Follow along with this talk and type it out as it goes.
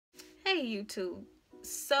Hey YouTube.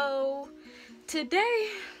 So today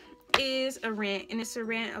is a rant, and it's a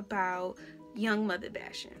rant about young mother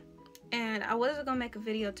bashing. And I wasn't gonna make a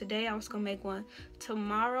video today, I was gonna make one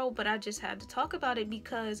tomorrow, but I just had to talk about it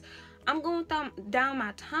because I'm going down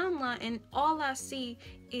my timeline and all I see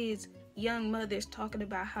is young mothers talking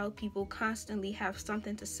about how people constantly have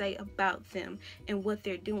something to say about them and what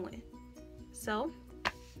they're doing. So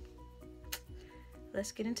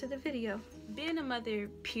let's get into the video. Being a mother,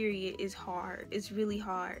 period, is hard. It's really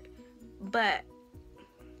hard. But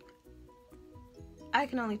I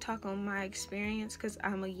can only talk on my experience because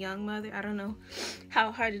I'm a young mother. I don't know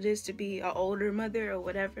how hard it is to be an older mother or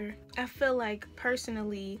whatever. I feel like,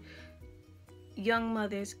 personally, young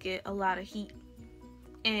mothers get a lot of heat.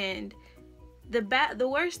 And the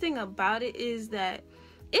worst thing about it is that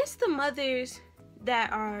it's the mothers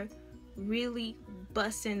that are really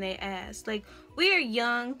busting their ass. Like, we are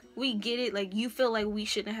young, we get it. Like, you feel like we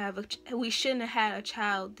shouldn't have had a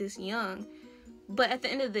child this young, but at the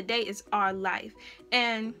end of the day, it's our life.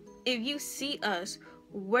 And if you see us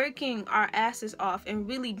working our asses off and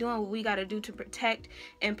really doing what we got to do to protect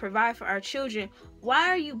and provide for our children, why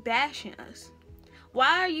are you bashing us?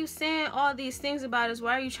 Why are you saying all these things about us?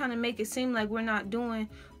 Why are you trying to make it seem like we're not doing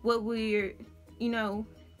what we're,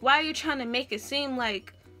 why are you trying to make it seem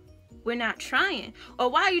like we're not trying? Or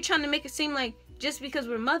why are you trying to make it seem like just because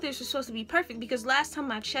we're mothers, we're supposed to be perfect? Because last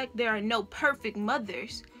time I checked, there are no perfect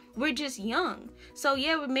mothers. We're just young. So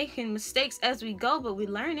yeah, we're making mistakes as we go, but we're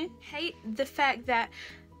learning. Hate the fact that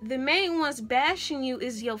the main ones bashing you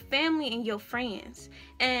is your family and your friends.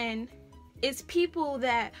 And it's people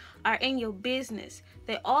that are in your business.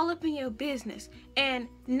 They're all up in your business. And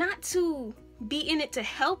not to be in it to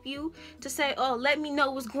help you, to say, oh, let me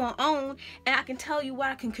know what's going on and I can tell you what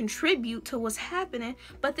I can contribute to what's happening,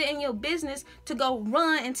 but they're in your business to go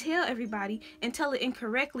run and tell everybody and tell it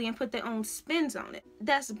incorrectly and put their own spins on it.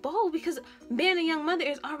 That's bold, because being a young mother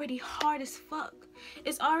is already hard as fuck.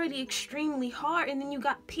 It's already extremely hard, and then you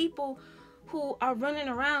got people who are running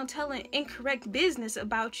around telling incorrect business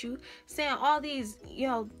about you, saying all these,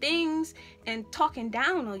 things and talking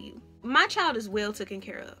down on you. My child is well taken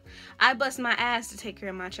care of. I bust my ass to take care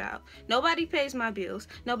of my child. Nobody pays my bills.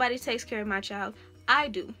 Nobody takes care of my child. I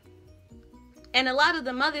do. And a lot of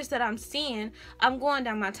the mothers that I'm seeing, I'm going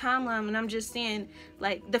down my timeline and I'm just seeing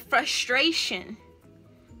like the frustration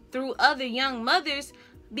through other young mothers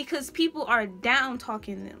because people are down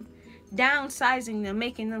talking them, downsizing them,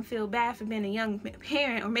 making them feel bad for being a young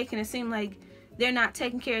parent, or making it seem like they're not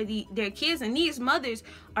taking care of their kids. And these mothers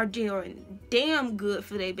are doing damn good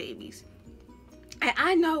for their babies. And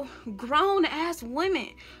I know grown-ass women,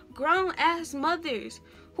 grown-ass mothers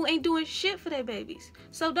who ain't doing shit for their babies.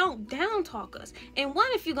 So don't down talk us. And one,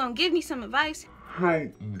 if you're gonna give me some advice,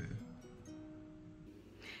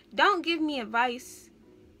 don't give me advice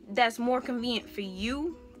that's more convenient for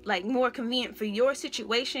you, like more convenient for your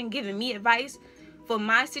situation, giving me advice for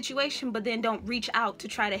my situation, but then don't reach out to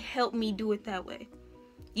try to help me do it that way.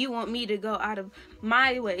 You want me to go out of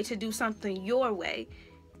my way to do something your way,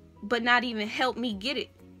 but not even help me get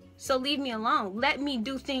it. So leave me alone. Let me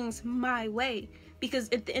do things my way, because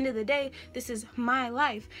at the end of the day, this is my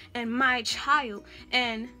life and my child,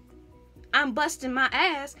 and I'm busting my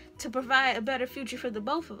ass to provide a better future for the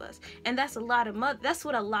both of us. And that's what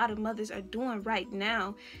a lot of mothers are doing right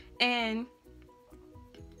now. And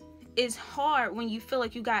it's hard when you feel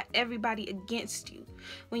like you got everybody against you,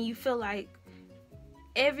 when you feel like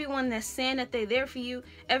everyone that's saying that they're there for you,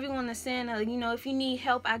 everyone that's saying if you need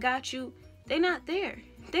help, I got you, they're not there.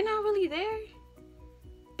 They're not really there.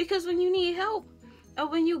 Because when you need help, or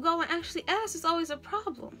when you go and actually ask, it's always a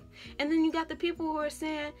problem. And then you got the people who are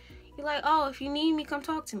saying, you're like, oh, if you need me, come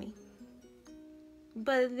talk to me.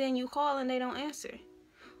 But then you call and they don't answer.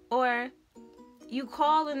 Or you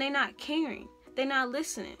call and they're not caring. They're not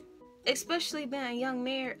listening. Especially being a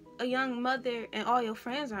young mother and all your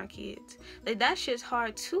friends aren't kids. Like, that shit's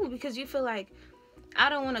hard too, because you feel like, I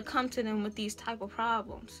don't want to come to them with these type of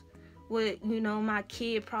problems. With, my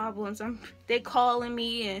kid problems. They calling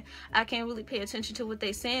me and I can't really pay attention to what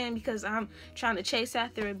they saying because I'm trying to chase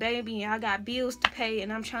after a baby and I got bills to pay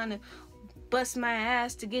and I'm trying to bust my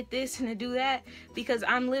ass to get this and to do that because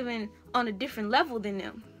I'm living on a different level than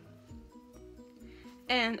them.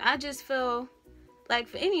 And I just feel like,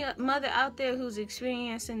 for any mother out there who's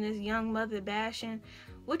experiencing this young mother bashing,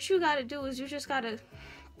 what you gotta do is you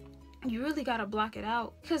really gotta block it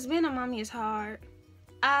out. Because being a mommy is hard.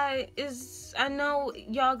 I know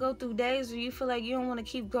y'all go through days where you feel like you don't want to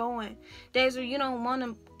keep going. Days where you don't want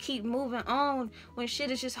to keep moving on, when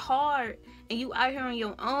shit is just hard and you out here on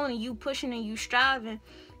your own and you pushing and you striving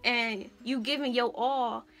and you giving your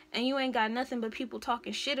all, and you ain't got nothing but people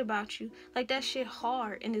talking shit about you. Like, that shit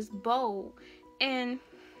hard and it's bold. And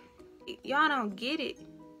y'all don't get it.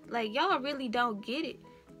 Like, y'all really don't get it.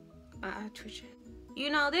 Twitch. You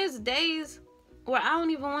know, there's days where I don't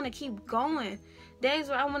even want to keep going. Days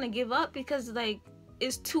where I want to give up because, like,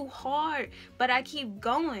 it's too hard. But I keep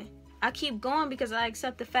going. I keep going because I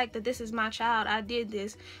accept the fact that this is my child. I did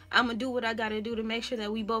this. I'm going to do what I got to do to make sure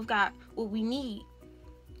that we both got what we need.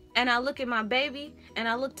 And I look at my baby and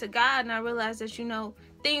I look to God and I realize that, you know,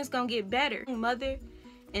 things going to get better. Mother,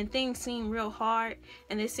 and things seem real hard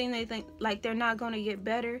and they seem like they're not going to get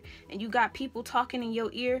better. And you got people talking in your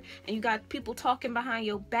ear and you got people talking behind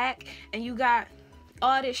your back and you got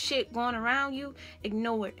all this shit going around you.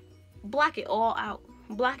 Ignore it. Block it all out.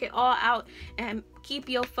 Block it all out and keep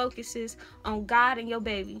your focuses on God and your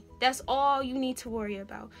baby. That's all you need to worry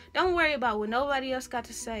about. Don't worry about what nobody else got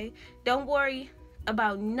to say. Don't worry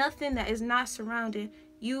about nothing that is not surrounding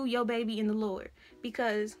you, your baby, and the Lord.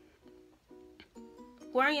 Because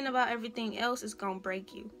worrying about everything else is gonna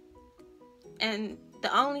break you. And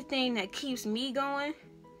the only thing that keeps me going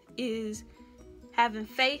is having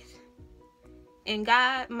faith in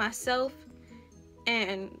God, myself,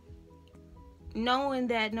 and knowing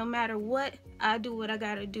that no matter what, I do what I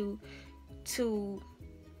gotta do to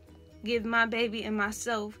give my baby and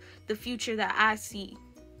myself the future that I see,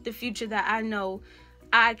 the future that I know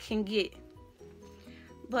I can get.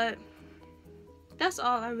 But that's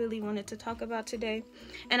all I really wanted to talk about today.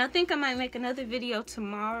 And I think I might make another video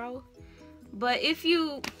tomorrow. But if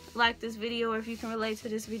you like this video or if you can relate to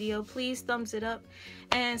this video, please thumbs it up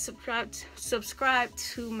and subscribe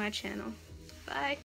to my channel. Bye.